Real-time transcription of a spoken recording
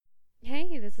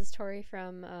is Tori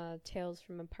from Tales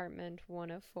from Apartment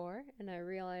 104, and I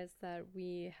realized that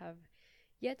we have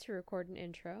yet to record an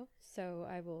intro, so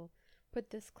I will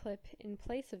put this clip in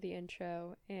place of the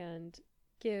intro and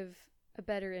give a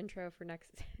better intro for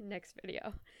next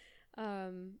video.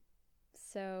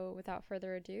 So without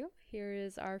further ado, here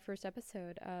is our first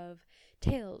episode of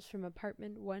Tales from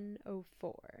Apartment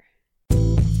 104.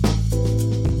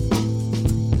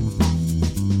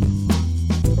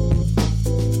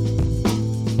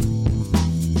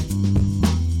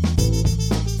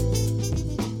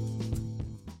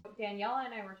 Daniela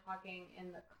and I were talking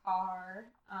in the car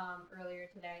earlier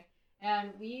today,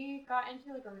 and we got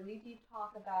into like a really deep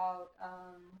talk about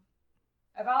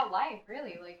life,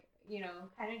 really, like, you know,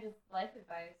 kind of just life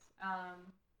advice.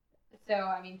 So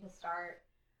I mean, to start,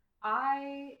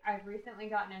 I've recently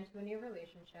gotten into a new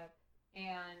relationship,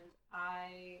 and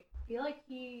I feel like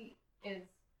he is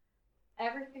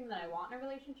everything that I want in a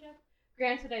relationship.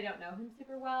 Granted, I don't know him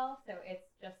super well, so it's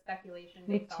just speculation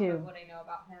based off of what I know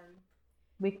about him.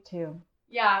 Week 2.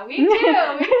 Yeah, week 2. Week 2.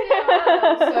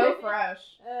 Oh, so fresh.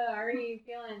 Already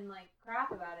feeling like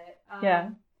crap about it. Yeah.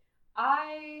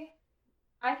 I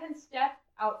can step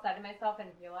outside of myself and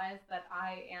realize that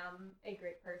I am a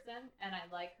great person and I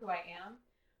like who I am.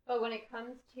 But when it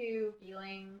comes to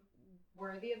feeling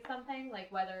worthy of something,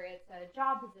 like whether it's a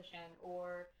job position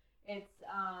or it's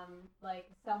like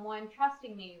someone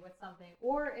trusting me with something,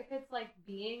 or if it's like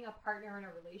being a partner in a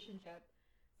relationship,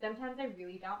 sometimes I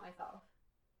really doubt myself.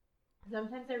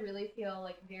 Sometimes I really feel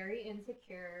like very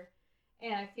insecure,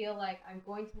 and I feel like I'm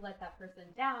going to let that person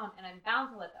down, and I'm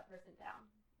bound to let that person down.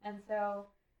 And so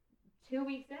 2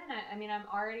 weeks in, I mean, I'm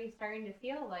already starting to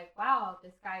feel like, wow,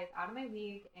 this guy is out of my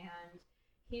league, and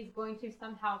he's going to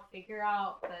somehow figure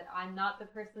out that I'm not the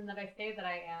person that I say that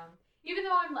I am. Even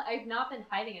though I've not been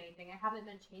hiding anything, I haven't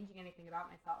been changing anything about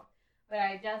myself. But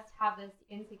I just have this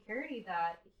insecurity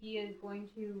that he is going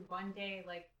to one day,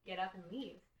 like, get up and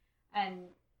leave. And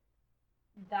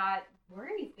that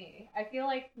worries me. I feel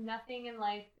like nothing in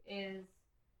life is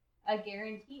a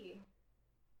guarantee.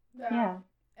 Yeah.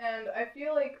 And I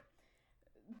feel like,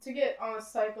 to get on a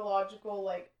psychological,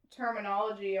 like,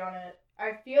 terminology on it,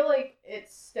 I feel like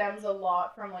it stems a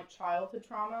lot from, like, childhood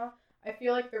trauma. I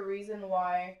feel like the reason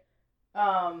why,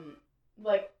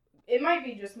 like, it might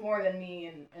be just more than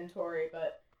me and Tori,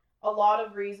 but a lot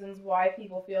of reasons why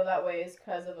people feel that way is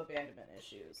because of abandonment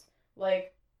issues.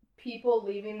 Like, people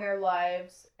leaving their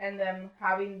lives and them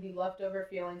having the leftover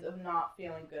feelings of not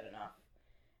feeling good enough.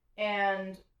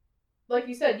 And like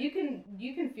you said, you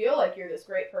can feel like you're this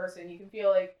great person. You can feel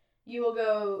like you will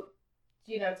go,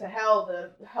 you know, to hell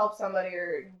to help somebody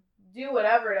or do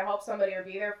whatever to help somebody or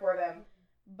be there for them.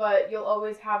 But you'll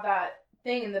always have that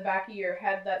thing in the back of your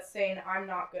head that's saying, I'm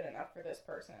not good enough for this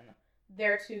person.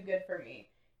 They're too good for me.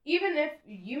 Even if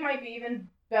you might be even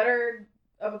better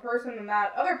of a person than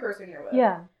that other person you're with.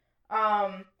 Yeah.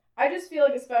 I just feel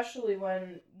like, especially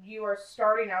when you are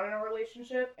starting out in a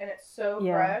relationship and it's so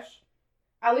fresh,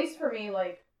 at least for me,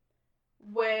 like,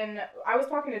 when I was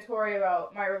talking to Tori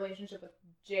about my relationship with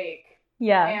Jake,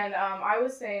 and I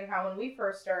was saying how when we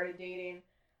first started dating,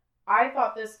 I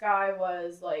thought this guy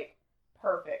was, like,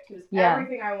 perfect. He was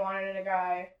everything I wanted in a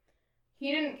guy.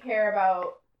 He didn't care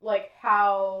about, like,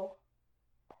 how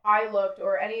I looked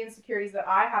or any insecurities that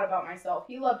I had about myself.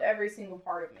 He loved every single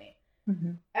part of me.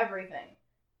 Mm-hmm. Everything.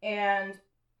 And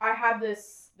I had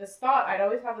this thought. I'd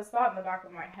always have this thought in the back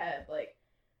of my head, like,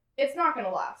 it's not going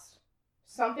to last.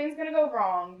 Something's going to go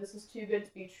wrong. This is too good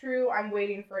to be true. I'm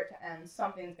waiting for it to end.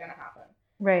 Something's going to happen.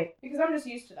 Right. Because I'm just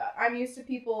used to that. I'm used to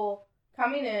people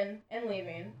coming in and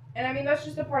leaving. And I mean, that's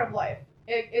just a part of life.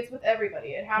 It's with everybody.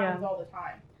 It happens all the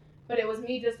time. But it was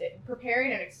me just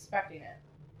preparing and expecting it.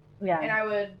 Yeah. And I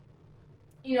would,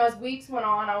 you know, as weeks went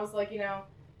on, I was like, you know,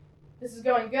 this is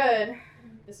going good.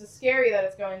 This is scary that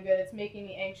it's going good. It's making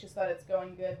me anxious that it's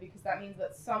going good, because that means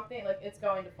that something, like, it's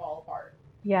going to fall apart.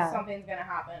 Yeah. Something's going to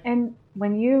happen. And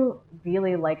when you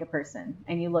really like a person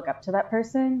and you look up to that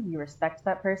person, you respect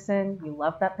that person, you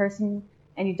love that person,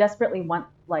 and you desperately want,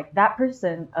 like, that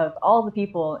person, of all the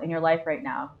people in your life right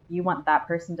now, you want that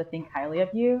person to think highly of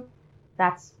you,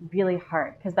 that's really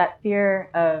hard. Because that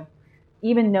fear of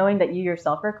even knowing that you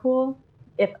yourself are cool,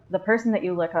 if the person that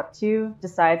you look up to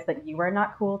decides that you are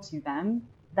not cool to them,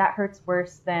 that hurts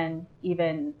worse than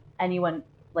even anyone.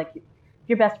 Like, if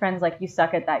your best friend's like, you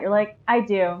suck at that, you're like, I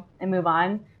do, and move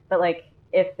on. But, like,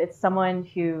 if it's someone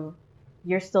who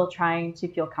you're still trying to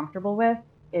feel comfortable with,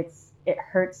 it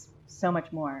hurts so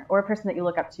much more. Or a person that you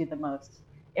look up to the most,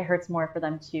 it hurts more for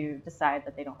them to decide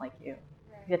that they don't like you.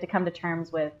 Right. You have to come to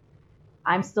terms with,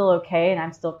 I'm still okay and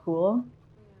I'm still cool,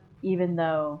 even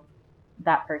though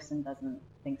that person doesn't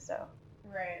think so.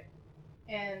 Right.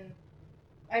 And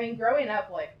I mean, growing up,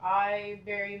 like, I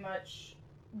very much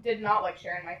did not like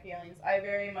sharing my feelings. I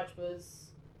very much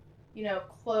was,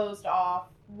 closed off,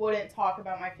 wouldn't talk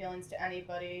about my feelings to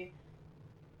anybody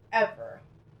ever.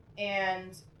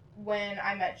 And when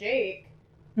I met Jake,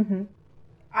 Mm-hmm.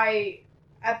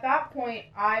 At that point,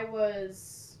 I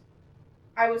was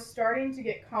starting to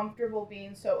get comfortable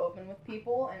being so open with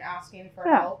people and asking for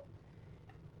help.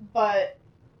 But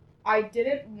I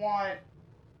didn't want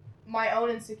my own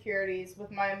insecurities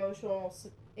with my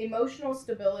emotional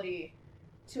stability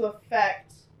to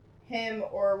affect him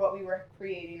or what we were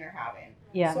creating or having.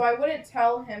 Yeah. So I wouldn't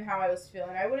tell him how I was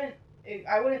feeling. I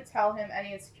wouldn't tell him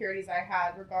any insecurities I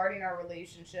had regarding our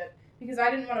relationship because I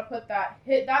didn't want to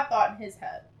hit that thought in his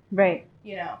head. Right.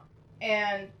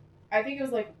 And I think it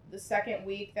was like the second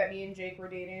week that me and Jake were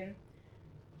dating,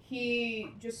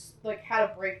 he just like had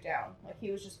a breakdown. Like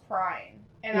he was just crying.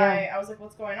 And I was like,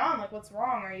 what's going on? Like, what's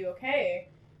wrong? Are you okay?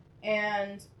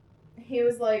 And he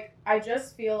was like, I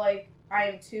just feel like I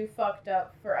am too fucked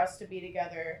up for us to be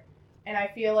together. And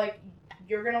I feel like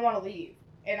you're going to want to leave.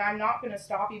 And I'm not going to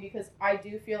stop you because I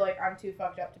do feel like I'm too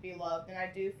fucked up to be loved. And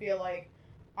I do feel like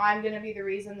I'm going to be the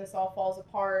reason this all falls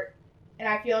apart. And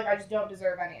I feel like I just don't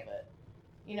deserve any of it.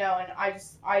 And I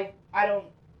don't,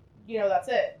 that's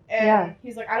it. And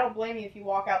he's like, I don't blame you if you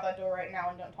walk out that door right now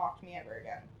and don't talk to me ever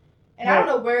again. And I don't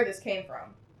know where this came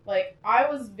from. Like, I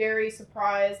was very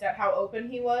surprised at how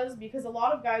open he was because a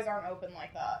lot of guys aren't open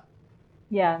like that.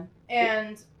 Yeah.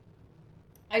 And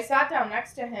I sat down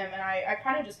next to him and I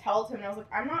kind of just held him and I was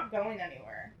like, I'm not going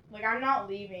anywhere. Like, I'm not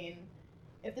leaving.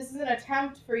 If this is an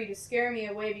attempt for you to scare me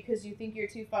away because you think you're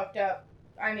too fucked up,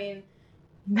 I mean,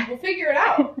 we'll figure it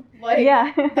out. Like,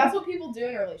 that's what people do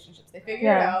in relationships. They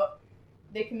figure it out.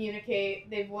 They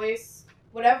communicate. They voice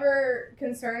whatever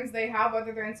concerns they have,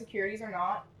 whether they're insecurities or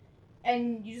not.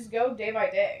 And you just go day by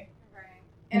day. Right.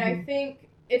 And I think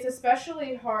it's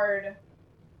especially hard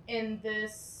in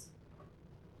this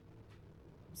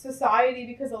society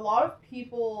because a lot of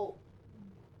people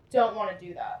don't want to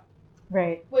do that.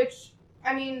 Right. Which,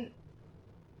 I mean,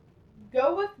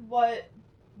 go with what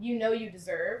you know you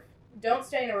deserve. Don't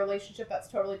stay in a relationship that's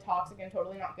totally toxic and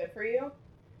totally not good for you.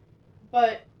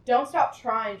 But don't stop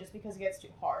trying just because it gets too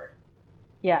hard.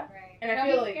 Yeah. Right. And don't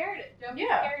I feel be like scared. Don't be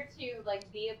scared to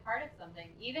like be a part of something,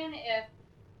 even if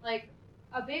like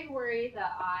a big worry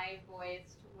that I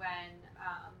voiced when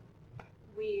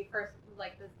we first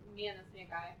me and this new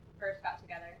guy first got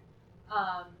together.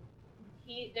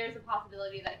 There's a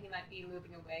possibility that he might be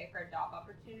moving away for a job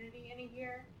opportunity in a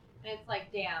year, and it's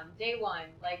like, damn, day one,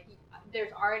 like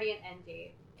there's already an end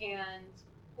date,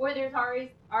 or there's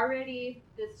already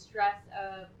this stress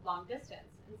of long distance,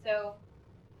 and so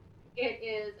it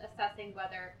is assessing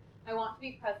whether I want to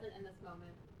be present in this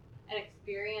moment and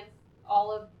experience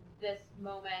all of this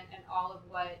moment and all of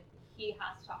what he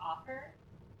has to offer,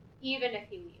 even if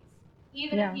he leaves,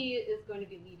 even if he is going to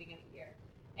be leaving in a year.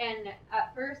 And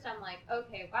at first I'm like,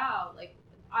 okay, wow, like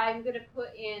I'm going to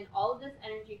put in all of this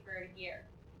energy for a year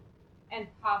and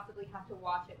possibly have to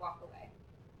watch it walk away.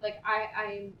 Like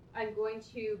I'm going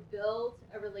to build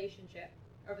a relationship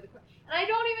over the course. And I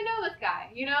don't even know this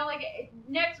guy, like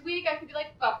next week I could be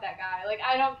like, fuck that guy. Like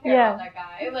I don't care about that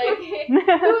guy. Like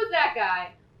who's that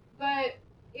guy? But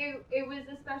it was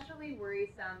especially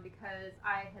worrisome because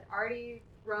I had already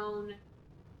thrown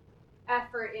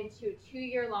effort into a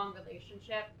 2-year-long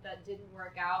relationship that didn't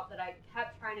work out, that I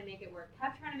kept trying to make it work,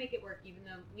 even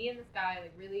though me and this guy,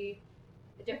 like really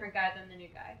a different guy than the new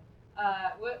guy.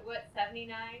 What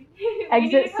 79?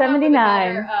 Exit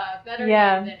 79. Better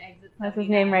name than Exit 79. That's his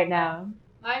name right now.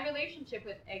 My relationship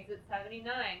with Exit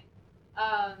 79,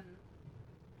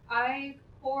 I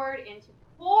poured into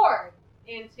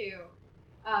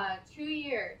 2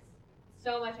 years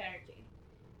so much energy.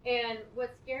 And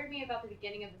what scared me about the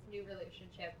beginning of this new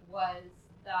relationship was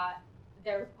that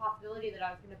there was a possibility that I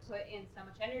was going to put in so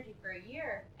much energy for a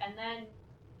year and then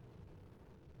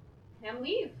him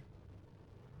leave.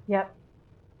 Yep.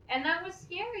 And that was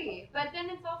scary. But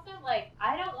then it's also like,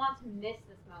 I don't want to miss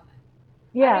this moment.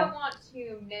 Yeah. I don't want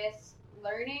to miss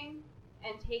learning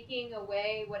and taking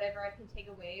away whatever I can take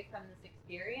away from this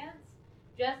experience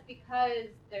just because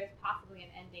there's possibly an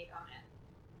end date on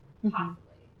it. Possibly.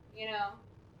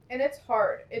 And it's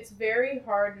hard. It's very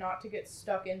hard not to get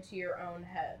stuck into your own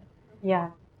head.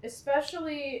 Yeah.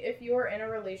 Especially if you're in a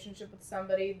relationship with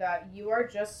somebody that you are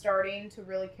just starting to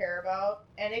really care about.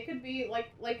 And it could be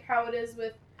like how it is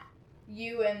with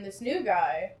you and this new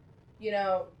guy.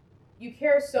 You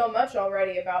care so much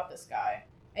already about this guy.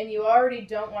 and you already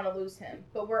don't want to lose him,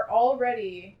 but we're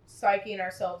already psyching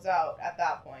ourselves out at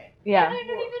that point. Yeah. And I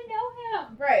don't even know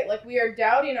him. Right, like we are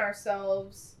doubting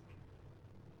ourselves,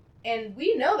 and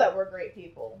we know that we're great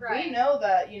people. Right. We know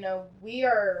that, you know, we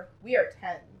are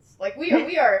tens. Like we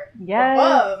are Yes.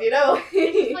 above, you know.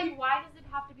 It's just like, why does it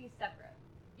have to be separate?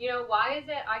 You know, why is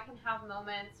it I can have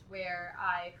moments where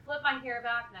I flip my hair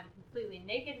back and I'm completely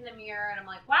naked in the mirror and I'm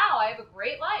like, wow, I have a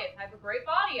great life. I have a great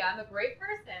body. I'm a great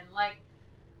person. Like,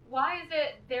 why is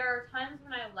it there are times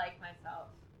when I like myself?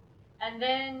 And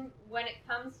then when it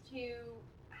comes to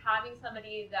having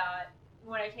somebody that,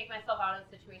 when I take myself out of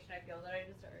the situation I feel that I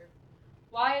deserve,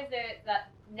 why is it that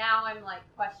now I'm like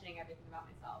questioning everything about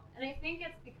myself? And I think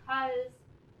it's because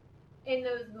in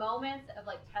those moments of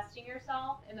like testing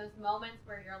yourself, in those moments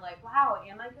where you're like, wow,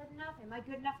 am I good enough? Am I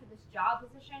good enough for this job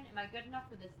position? Am I good enough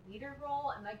for this leader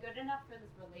role? Am I good enough for this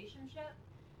relationship?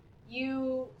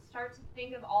 You start to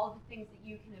think of all the things that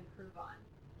you can improve on.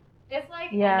 It's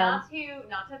like, not to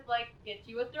like get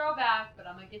you a throwback, but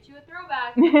I'm gonna get you a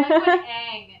throwback. It's like when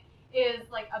Aang is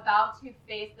like about to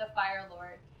face the Fire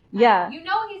Lord. Yeah. You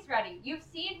know he's ready. You've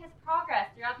seen his progress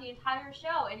throughout the entire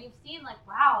show, and you've seen like,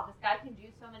 wow, this guy can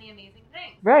do so many amazing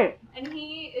things. Right. And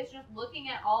he is just looking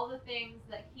at all the things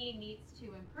that he needs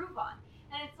to improve on.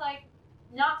 And it's like,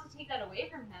 not to take that away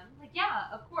from him. Like, yeah,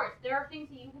 of course, there are things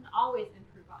that you can always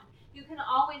improve on. You can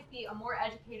always be a more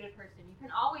educated person. You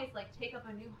can always like take up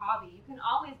a new hobby. You can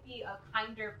always be a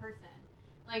kinder person.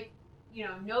 Like, you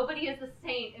know, nobody is a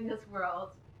saint in this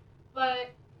world.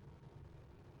 But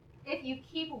if you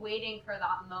keep waiting for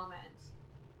that moment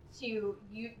to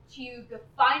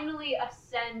finally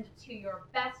ascend to your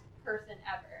best person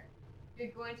ever,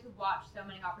 you're going to watch so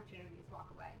many opportunities walk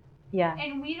away. Yeah.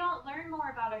 And we don't learn more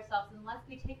about ourselves unless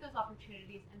we take those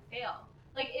opportunities and fail.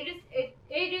 Like, it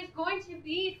is going to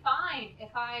be fine if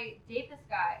I date this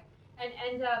guy and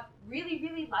end up really,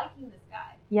 really liking this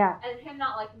guy. Yeah. And him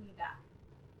not liking me back.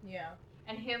 Yeah.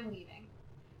 And him leaving.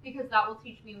 Because that will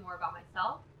teach me more about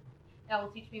myself. That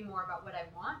will teach me more about what I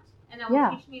want. And that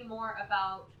will teach me more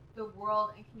about the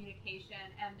world and communication.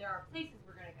 And there are places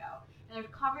we're going to go. And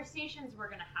there's conversations we're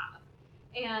going to have.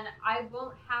 And I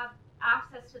won't have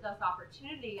access to those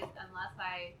opportunities unless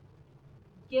I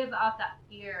give up that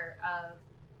fear of,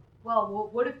 well,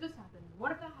 what if this happened?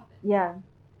 What if that happened? Yeah.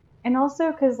 And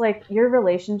also because, like, your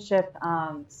relationship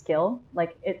skill,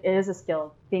 like, it is a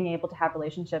skill, being able to have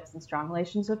relationships and strong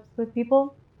relationships with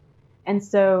people. And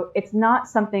so it's not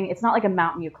like a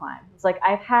mountain you climb. It's like,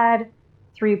 I've had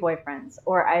 3 boyfriends,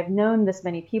 or I've known this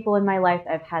many people in my life,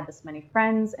 I've had this many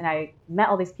friends, and I met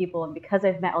all these people, and because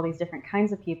I've met all these different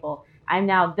kinds of people, I'm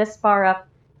now this far up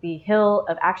the hill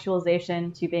of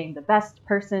actualization to being the best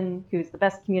person who's the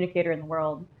best communicator in the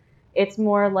world. It's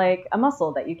more like a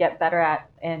muscle that you get better at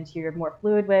and you're more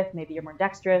fluid with, maybe you're more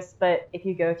dexterous, but if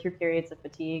you go through periods of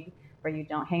fatigue where you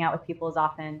don't hang out with people as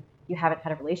often, you haven't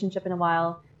had a relationship in a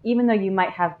while, even though you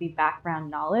might have the background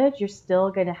knowledge, you're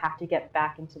still going to have to get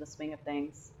back into the swing of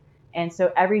things. And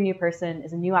so every new person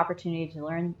is a new opportunity to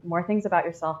learn more things about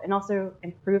yourself and also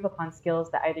improve upon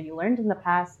skills that either you learned in the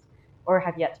past or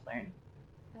have yet to learn.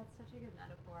 That's such a good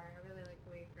metaphor. I really like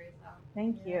the way you phrase that.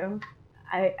 Thank you.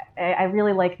 I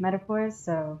really like metaphors,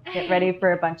 so get ready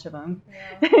for a bunch of them.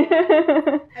 Yeah.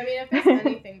 I mean, if there's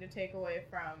anything to take away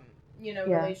from, you know,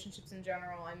 relationships in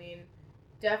general, I mean,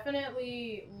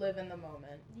 definitely live in the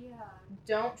moment. Yeah.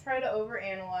 Don't try to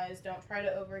overanalyze. Don't try to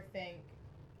overthink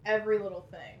every little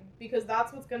thing, because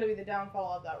that's what's going to be the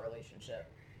downfall of that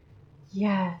relationship.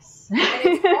 Yes. And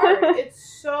it's hard.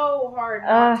 It's so hard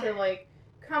not to, like,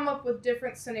 come up with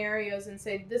different scenarios and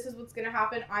say, this is what's going to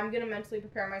happen. I'm going to mentally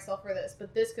prepare myself for this.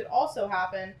 But this could also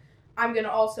happen. I'm going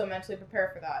to also mentally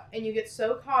prepare for that. And you get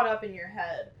so caught up in your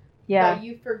head that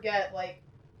you forget, like,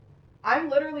 I'm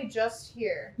literally just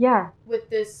here with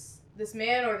this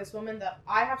man or this woman that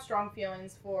I have strong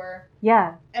feelings for.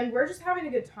 Yeah. And we're just having a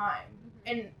good time.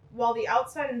 And while the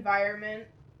outside environment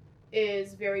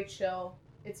is very chill,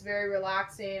 it's very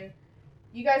relaxing,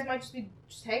 you guys might just be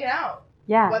just hanging out.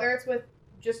 Yeah. Whether it's with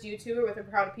just you two or with a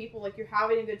crowd of people, like, you're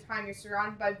having a good time, you're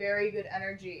surrounded by very good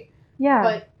energy. Yeah.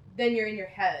 But then you're in your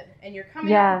head and you're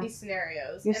coming up with these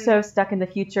scenarios. You're so stuck in the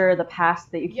future or the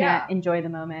past that you can't enjoy the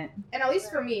moment. And at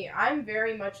least for me, I'm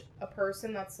very much a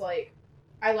person that's like,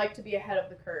 I like to be ahead of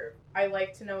the curve. I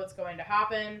like to know what's going to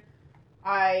happen.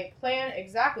 I plan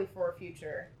exactly for a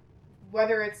future.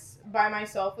 Whether it's by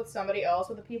myself, with somebody else,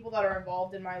 with the people that are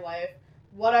involved in my life,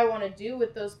 what I want to do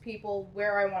with those people,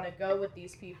 where I want to go with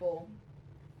these people.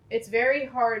 It's very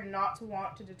hard not to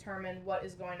want to determine what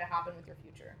is going to happen with your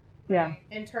future. Yeah.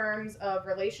 In terms of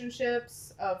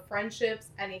relationships, of friendships,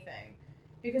 anything.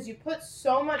 because you put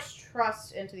so much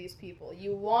trust into these people.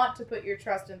 You want to put your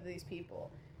trust into these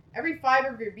people. Every fiber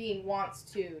of your being wants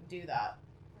to do that.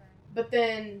 But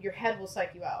then your head will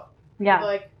psych you out. Yeah. You'll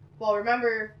be like, well,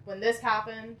 remember when this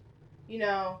happened, you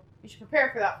should prepare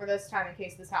for that for this time in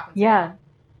case this happens Yeah. again.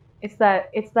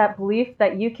 It's that belief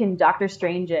that you can Doctor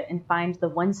Strange it and find the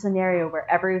one scenario where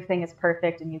everything is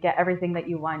perfect and you get everything that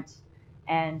you want,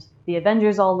 and the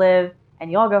Avengers all live,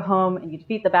 and you all go home and you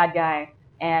defeat the bad guy,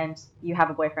 and you have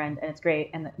a boyfriend, and it's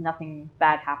great, and nothing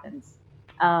bad happens.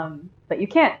 But you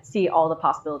can't see all the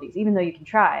possibilities, even though you can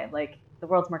try. Like, the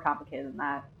world's more complicated than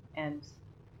that, and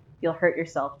you'll hurt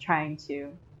yourself trying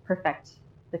to perfect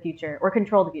the future or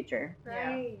control the future.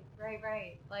 Right.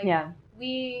 Like, Yeah.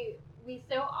 we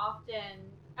so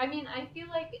often, I mean, I feel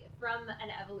like from an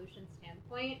evolution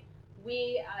standpoint,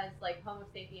 we as like Homo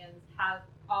sapiens have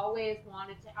always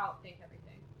wanted to outthink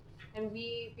everything. And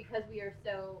because we are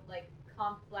so like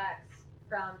complex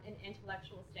from an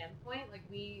intellectual standpoint, like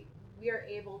we are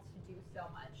able to do so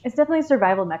much. It's definitely a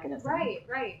survival mechanism. Right.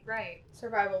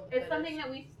 Survival of the It's fittest. something that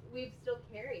we've still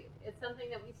carried. It's something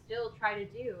that we still try to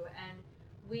do, and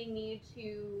we need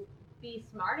to be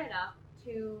smart enough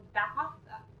to back off of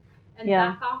that. And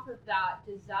Yeah. back off of that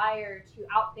desire to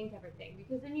outthink everything,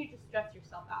 because then you just stress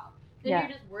yourself out. Then Yeah.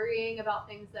 you're just worrying about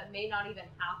things that may not even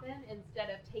happen instead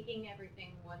of taking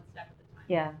everything one step at a time.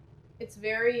 Yeah. It's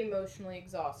very emotionally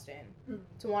exhausting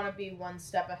to want to be one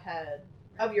step ahead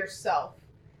of yourself.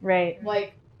 Right.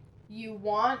 Like, you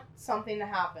want something to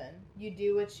happen. You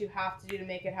do what you have to do to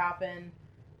make it happen,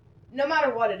 no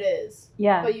matter what it is.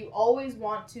 Yeah. But you always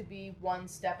want to be one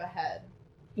step ahead.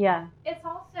 Yeah. It's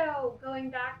also going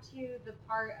back to the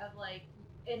part of like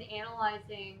in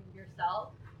analyzing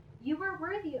yourself, you were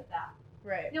worthy of that.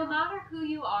 Right. No matter who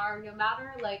you are, no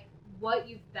matter like what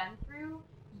you've been through,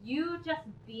 you just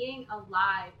being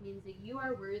alive means that you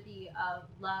are worthy of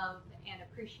love and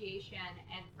appreciation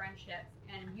and friendships,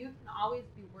 and you can always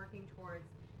be working towards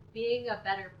being a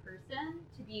better person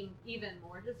to be even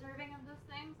more deserving of those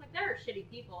things. Like, there are shitty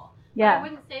people. But I Yeah.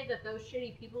 wouldn't say that those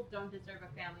shitty people don't deserve a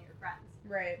family or friends.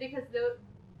 Right. Because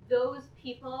those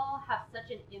people have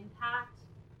such an impact.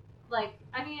 Like,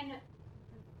 I mean,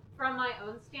 from my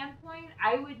own standpoint,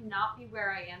 I would not be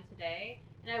where I am today,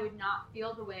 and I would not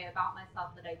feel the way about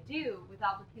myself that I do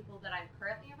without the people that I'm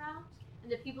currently around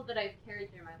and the people that I've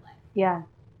carried through my life. Yeah.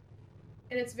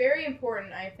 And it's very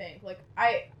important, I think. Like,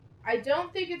 I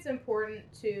don't think it's important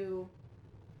to,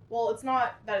 well, it's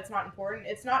not that it's not important.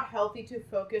 It's not healthy to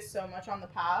focus so much on the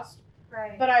past.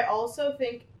 Right. But I also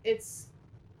think it's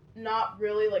not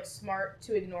really, like, smart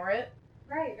to ignore it.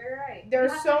 Right. There You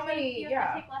are have so to many, you have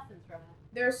yeah. to take lessons from it.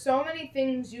 There are so many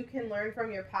things you can learn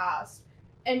from your past.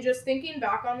 And just thinking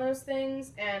back on those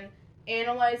things and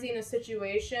analyzing a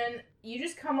situation, you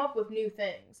just come up with new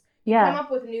things. You come Yeah.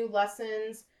 up with new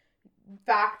lessons,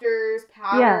 factors,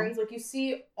 patterns. Like, you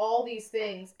see all these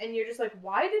things, and you're just like,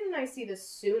 why didn't I see this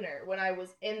sooner when I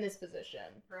was in this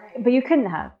position? Right. But you couldn't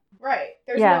have. Right.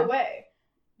 There's Yeah. no way.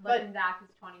 Looking back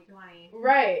is 2020.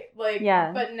 Right. Like,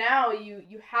 Yeah. but now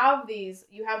you have these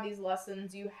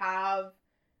lessons, you have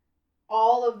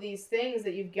all of these things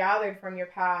that you've gathered from your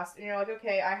past, and you're like,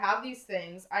 okay, I have these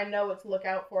things, I know what to look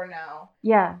out for now.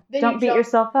 Yeah. Then Don't you beat jump-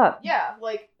 yourself up. Yeah,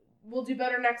 like, we'll do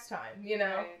better next time,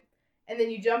 Right. And then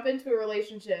you jump into a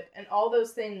relationship, and all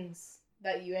those things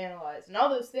that you analyzed, and all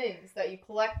those things that you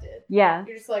collected, Yeah.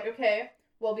 you're just like, okay,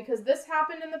 well, because this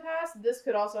happened in the past, this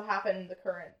could also happen in the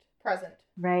present.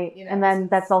 Right. You know, And then since-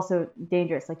 that's also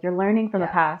dangerous. Like, you're learning from the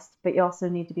Yeah. past, but you also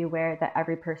need to be aware that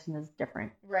every person is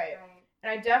different. Right. And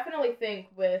I definitely think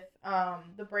with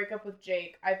the breakup with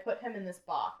Jake, I put him in this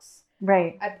box.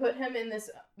 Right. I put him in this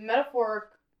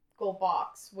metaphorical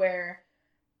box where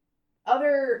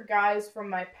other guys from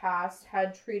my past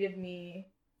had treated me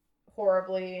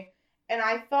horribly, and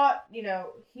I thought,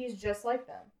 he's just like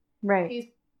them. Right. He's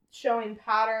showing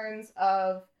patterns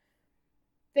of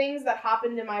things that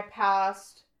happened in my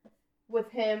past with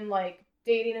him, like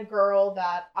dating a girl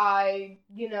that I,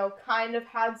 kind of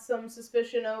had some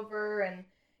suspicion over, and,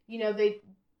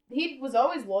 he was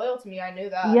always loyal to me. I knew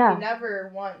that. Yeah. He never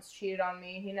once cheated on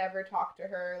me. He never talked to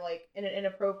her, like, in an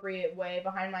inappropriate way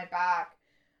behind my back.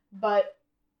 But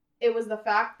it was the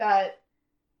fact that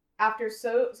after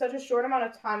such a short amount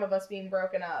of time of us being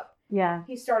broken up, Yeah.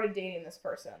 he started dating this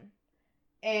person.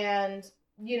 And,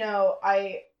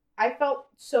 I felt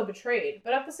so betrayed.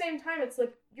 But at the same time, it's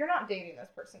like, you're not dating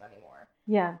this person anymore.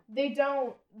 Yeah.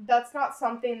 That's not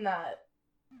something that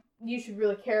you should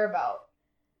really care about.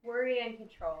 Worry and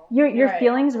control. Your Right.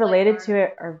 feelings Like related our- to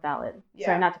it are valid. Yeah.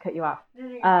 Sorry, not to cut you off. No,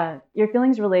 you're fine. Your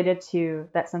feelings related to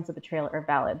that sense of betrayal are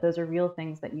valid. Those are real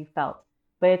things that you felt.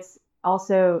 But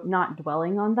also not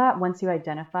dwelling on that. Once you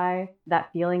identify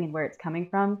that feeling and where it's coming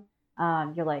from,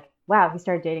 you're like, wow, he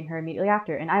started dating her immediately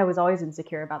after. And I was always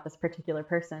insecure about this particular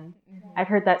person. I've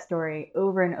heard that story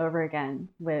over and over again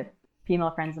with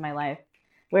female friends in my life,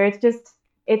 where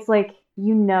it's like,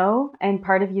 and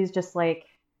part of you is just like,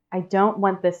 I don't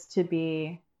want this to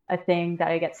be a thing that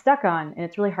I get stuck on. And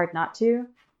it's really hard not to.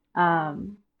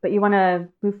 But you want to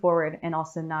move forward and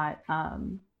also not,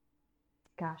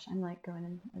 gosh, I'm like going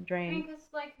in a drain. Because,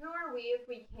 like, who are we if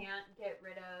we can't get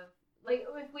rid of, like,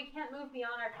 if we can't move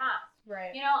beyond our past?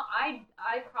 Right. You know, I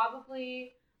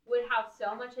probably would have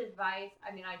so much advice.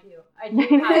 I mean, I do have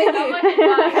so much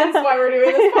advice. That's why we're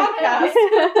doing this podcast.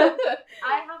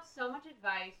 I have so much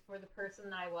advice for the person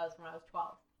that I was when I was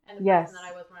 12. And the Yes. person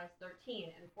that I was when I was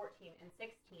 13 and 14 and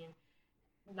 16.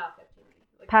 Not 15.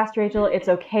 Like, Past Rachel, it's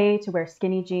okay to wear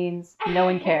skinny jeans. No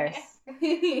one cares. And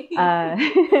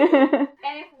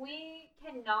if we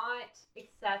cannot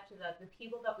accept that the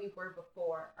people that we were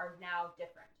before are now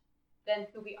different than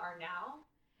who we are now,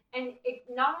 and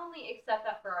not only accept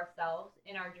that for ourselves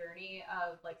in our journey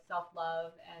of like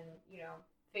self-love and, you know,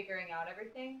 figuring out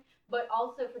everything, but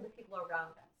also for the people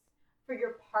around us, for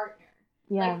your partner,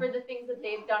 Yeah. like for the things that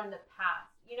they've done in the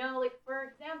past. You know, like for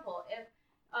example,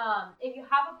 if you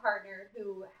have a partner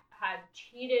who had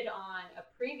cheated on a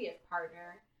previous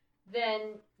partner,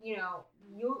 then, you know,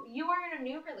 you are in a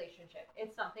new relationship.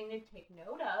 It's something to take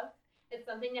note of. It's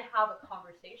something to have a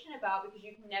conversation about, because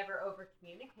you can never over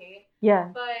communicate. Yeah.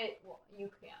 But, well, you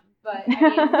can. But,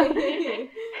 I mean,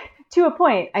 To a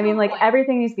point. I To mean, a like, point.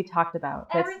 everything needs to be talked about.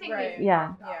 everything Right. needs to be Yeah.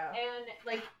 talked about. Yeah. And,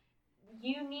 like,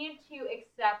 you need to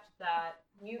accept that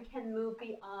you can move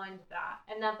beyond that,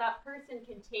 and that person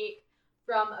can take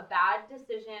from a bad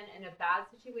decision and a bad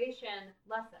situation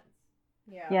lessons.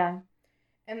 Yeah.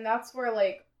 And that's where,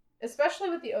 like, especially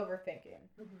with the overthinking.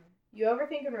 Mm-hmm. You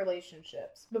overthink in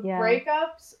relationships. But Yeah.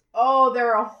 breakups,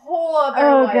 they're a whole other,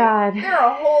 Oh, like, God. they're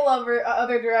a whole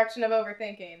other direction of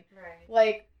overthinking. Right.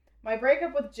 Like, my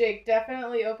breakup with Jake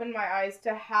definitely opened my eyes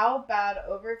to how bad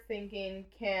overthinking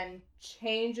can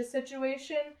change a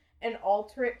situation and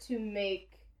alter it to make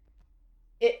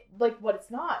it, like, what it's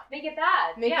not. Make it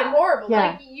bad. Make yeah. it horrible.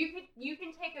 Yeah. Like, you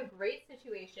can take a great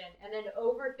situation and then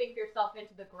overthink yourself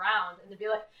into the ground and then be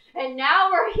like, and now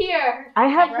we're here. I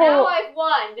have and now whole I've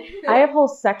won. I have whole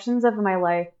sections of my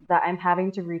life that I'm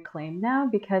having to reclaim now,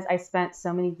 because I spent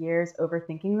so many years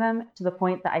overthinking them to the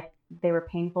point that they were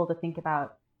painful to think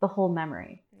about the whole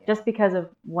memory, just because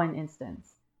of one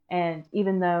instance. And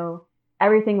even though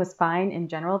everything was fine in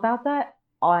general about that,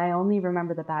 I only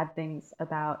remember the bad things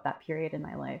about that period in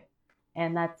my life.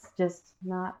 And that's just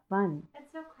not fun.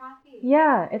 It's so crappy.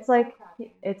 Yeah, it's so like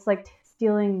crappy.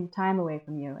 stealing time away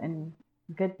from you and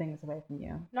good things away from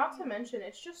you. Not to mention,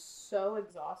 it's just so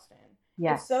exhausting.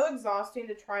 Yes. It's so exhausting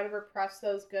to try to repress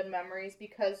those good memories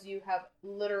because you have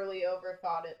literally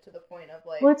overthought it to the point of,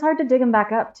 like... Well, it's hard to dig them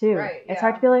back up, too. Right, It's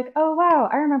hard to be like, oh, wow,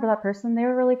 I remember that person. They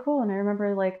were really cool. And I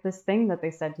remember, like, this thing that they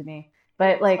said to me.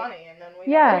 But, it's like, funny, and then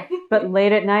we yeah, never... but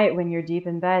late at night when you're deep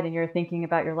in bed and you're thinking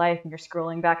about your life and you're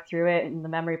scrolling back through it in the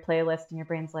memory playlist and your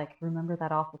brain's like, remember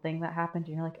that awful thing that happened?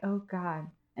 And you're like, oh, God.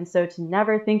 And so to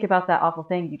never think about that awful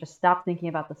thing, you just stop thinking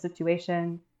about the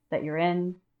situation that you're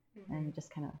in and you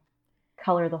just kind of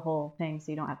color the whole thing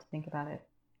so you don't have to think about it.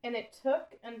 And it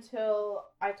took until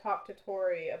I talked to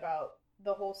Tori about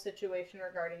the whole situation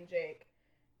regarding Jake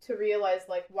to realize,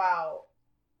 like, wow,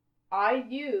 I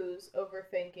use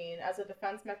overthinking as a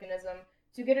defense mechanism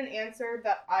to get an answer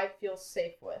that I feel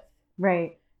safe with.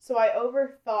 Right. So I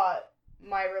overthought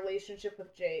my relationship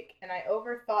with Jake, and I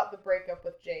overthought the breakup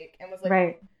with Jake, and was like,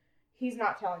 Right. he's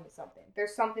not telling me something.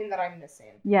 There's something that I'm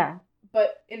missing. Yeah.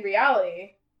 But in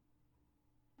reality,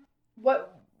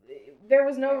 there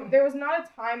was not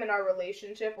a time in our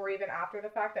relationship or even after the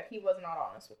fact that he was not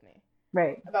honest with me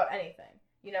Right. about anything.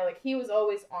 You know, like, he was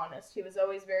always honest. He was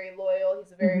always very loyal.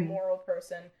 He's a very Mhm. moral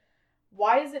person.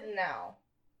 Why is it now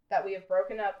that we have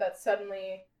broken up that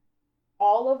suddenly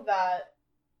all of that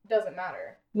doesn't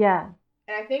matter? Yeah.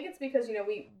 And I think it's because, you know,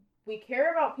 we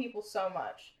care about people so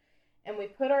much, and we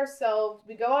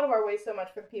go out of our way so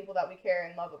much for the people that we care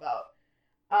and love about,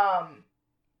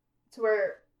 to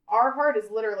where our heart is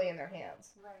literally in their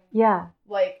hands. Right. Yeah.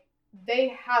 Like, they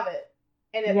have it,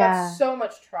 and Yeah. that's so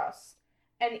much trust.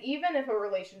 And even if a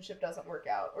relationship doesn't work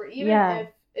out, or even Yeah.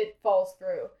 if it falls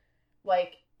through,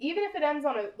 like, even if it ends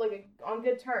on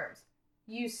good terms,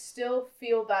 you still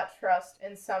feel that trust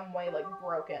in some way, like,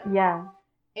 broken. Yeah.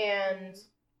 And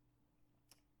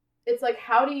it's like,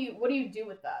 what do you do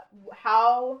with that?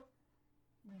 How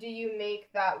do you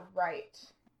make that right?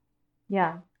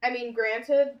 Yeah. I mean,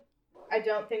 granted, I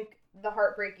don't think the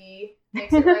heartbreaky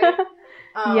makes it right.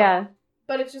 Yeah.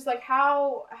 But it's just like,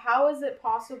 how is it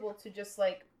possible to just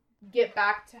like get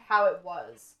back to how it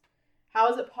was?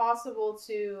 How is it possible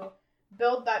to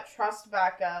build that trust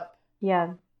back up?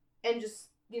 Yeah. And just,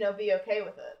 be okay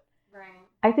with it. Right.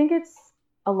 I think it's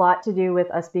a lot to do with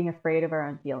us being afraid of our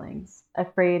own feelings,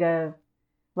 afraid of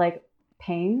like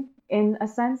pain in a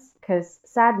sense, because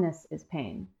sadness is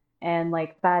pain, and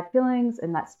like bad feelings,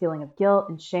 and that's feeling of guilt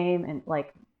and shame and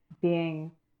like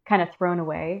being kind of thrown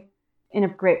away in a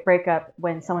great breakup.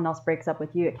 When someone else breaks up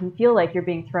with you, it can feel like you're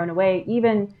being thrown away,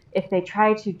 even if they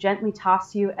try to gently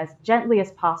toss you as gently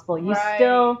as possible. You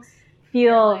still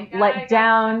feel like, let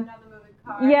down.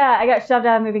 Yeah, I got shoved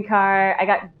out of a moving car. I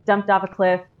got dumped off a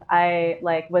cliff.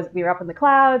 We were up in the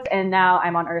clouds, and now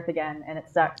I'm on Earth again, and it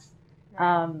sucks.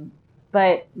 Right.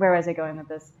 But where was I going with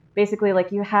this? Basically,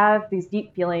 like, you have these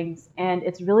deep feelings, and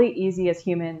it's really easy as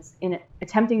humans, in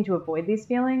attempting to avoid these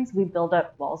feelings, we build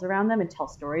up walls around them and tell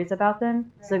stories about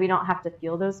them, so we don't have to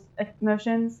feel those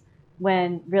emotions,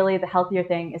 when really the healthier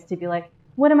thing is to be like,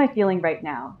 what am I feeling right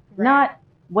now? Right. Not,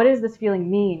 what does this feeling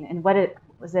mean, and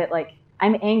was it like,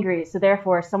 I'm angry, so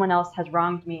therefore someone else has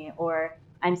wronged me, or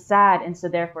I'm sad, and so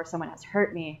therefore someone has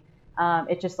hurt me.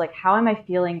 It's just like, how am I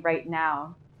feeling right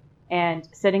now? And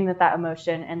sitting with that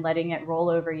emotion and letting it roll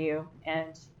over you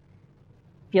and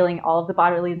feeling all of the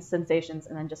bodily sensations,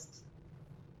 and then just,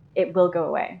 it will go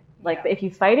away. Like, if you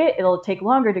fight it, it'll take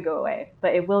longer to go away,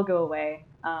 but it will go away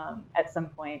at some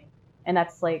point. And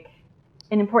that's like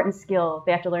an important skill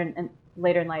they have to learn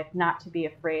later in life, not to be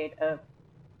afraid of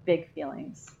big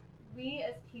feelings. We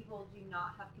as people do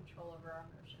not have control over our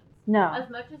emotions. No. As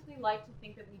much as we like to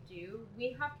think that we do,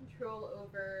 we have control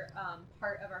over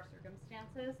part of our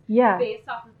circumstances based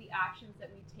off of the actions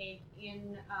that we take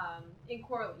in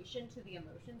correlation to the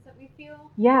emotions that we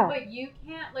feel. Yeah. But you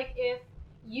can't, like, if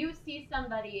you see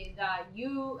somebody that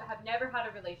you have never had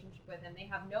a relationship with and they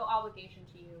have no obligation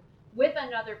to you with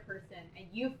another person, and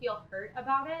you feel hurt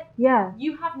about it,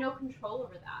 you have no control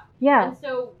over that. Yeah. And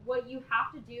so what you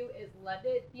have to do is let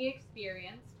it be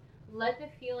experienced, let the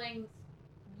feelings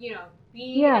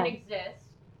be and exist,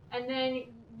 and then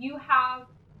you have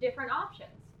different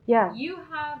options. Yeah. You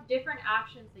have different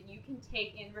actions that you can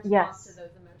take in response to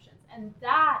those emotions, and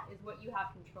that is what you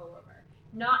have control over,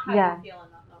 not how you feel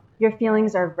in that moment. Your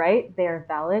feelings are right, they are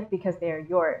valid because they are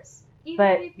yours. Even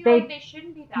but if you feel like they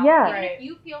shouldn't be valid, even if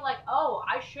you feel like, oh,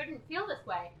 I shouldn't feel this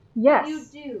way, you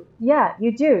do. Yeah,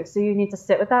 you do. So you need to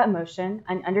sit with that emotion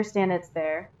and understand it's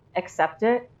there, accept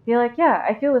it, be like, yeah,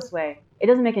 I feel this way. It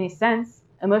doesn't make any sense.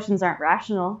 Emotions aren't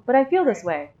rational, but I feel this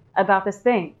way about this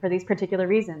thing for these particular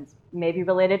reasons, maybe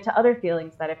related to other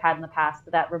feelings that I've had in the past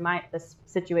that this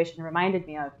situation reminded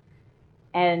me of.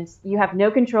 And you have no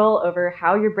control over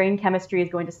how your brain chemistry is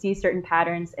going to see certain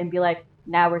patterns and be like,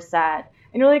 now we're sad.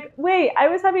 And you're like, wait, I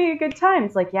was having a good time.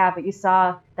 It's like, yeah, but you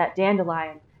saw that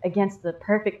dandelion against the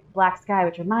perfect black sky,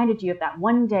 which reminded you of that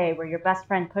one day where your best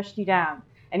friend pushed you down.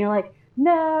 And you're like,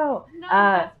 no,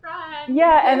 best friend.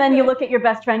 Yeah, and then you look at your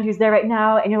best friend who's there right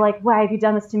now, and you're like, why have you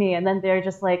done this to me? And then they're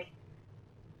just like,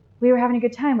 we were having a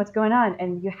good time, what's going on?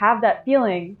 And you have that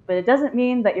feeling, but it doesn't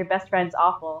mean that your best friend's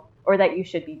awful or that you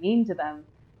should be mean to them.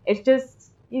 It's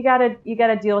just, you gotta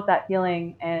deal with that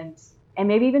feeling and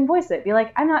maybe even voice it. Be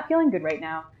like, I'm not feeling good right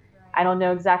now. I don't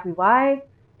know exactly why.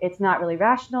 It's not really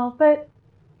rational, but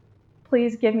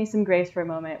please give me some grace for a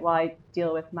moment while I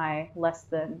deal with my less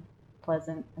than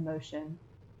pleasant emotion.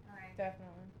 All right. Definitely.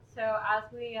 So as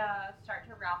we start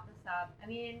to wrap this up, I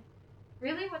mean,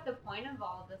 really what the point of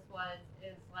all of this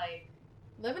is like,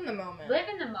 live in the moment. Live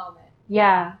in the moment.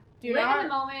 Yeah. Live in the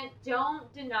moment.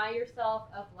 Don't deny yourself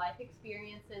of life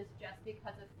experiences just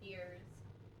because of fears.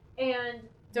 And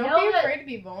don't be afraid to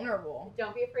be vulnerable.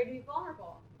 Don't be afraid to be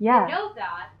vulnerable. Yeah. And know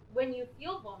that when you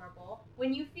feel vulnerable,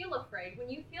 when you feel afraid, when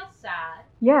you feel sad,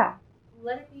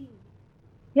 let it be.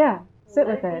 Yeah. Sit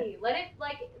with it.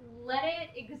 Let it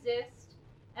exist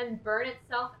and burn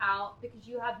itself out, because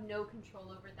you have no control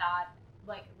over that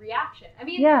reaction. I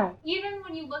mean, even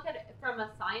when you look at it from a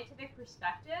scientific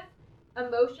perspective,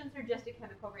 emotions are just a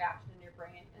chemical reaction in your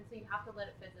brain, and so you have to let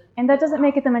it fizzle. And that doesn't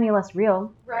make them any less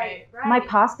real. Right. My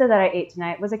pasta that I ate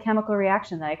tonight was a chemical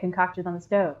reaction that I concocted on the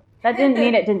stove. That didn't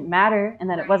mean it didn't matter and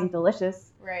that it wasn't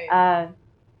delicious. Right.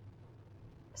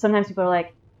 Sometimes people are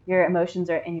like, your emotions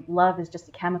and love is just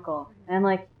a chemical. And I'm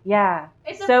like, yeah,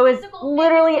 it's so is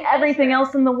literally everything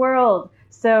else in the world.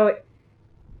 So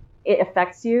it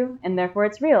affects you, and therefore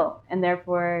it's real, and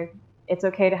therefore it's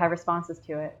okay to have responses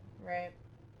to it. Right.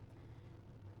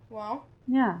 Well.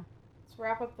 Yeah. Let's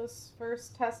wrap up this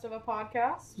first test of a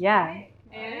podcast. Yeah. Right.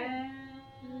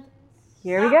 And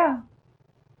here we go.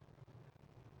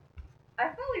 I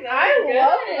felt like that I was good.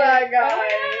 love that guy. Oh,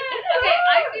 yeah. Okay,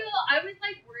 I was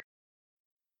like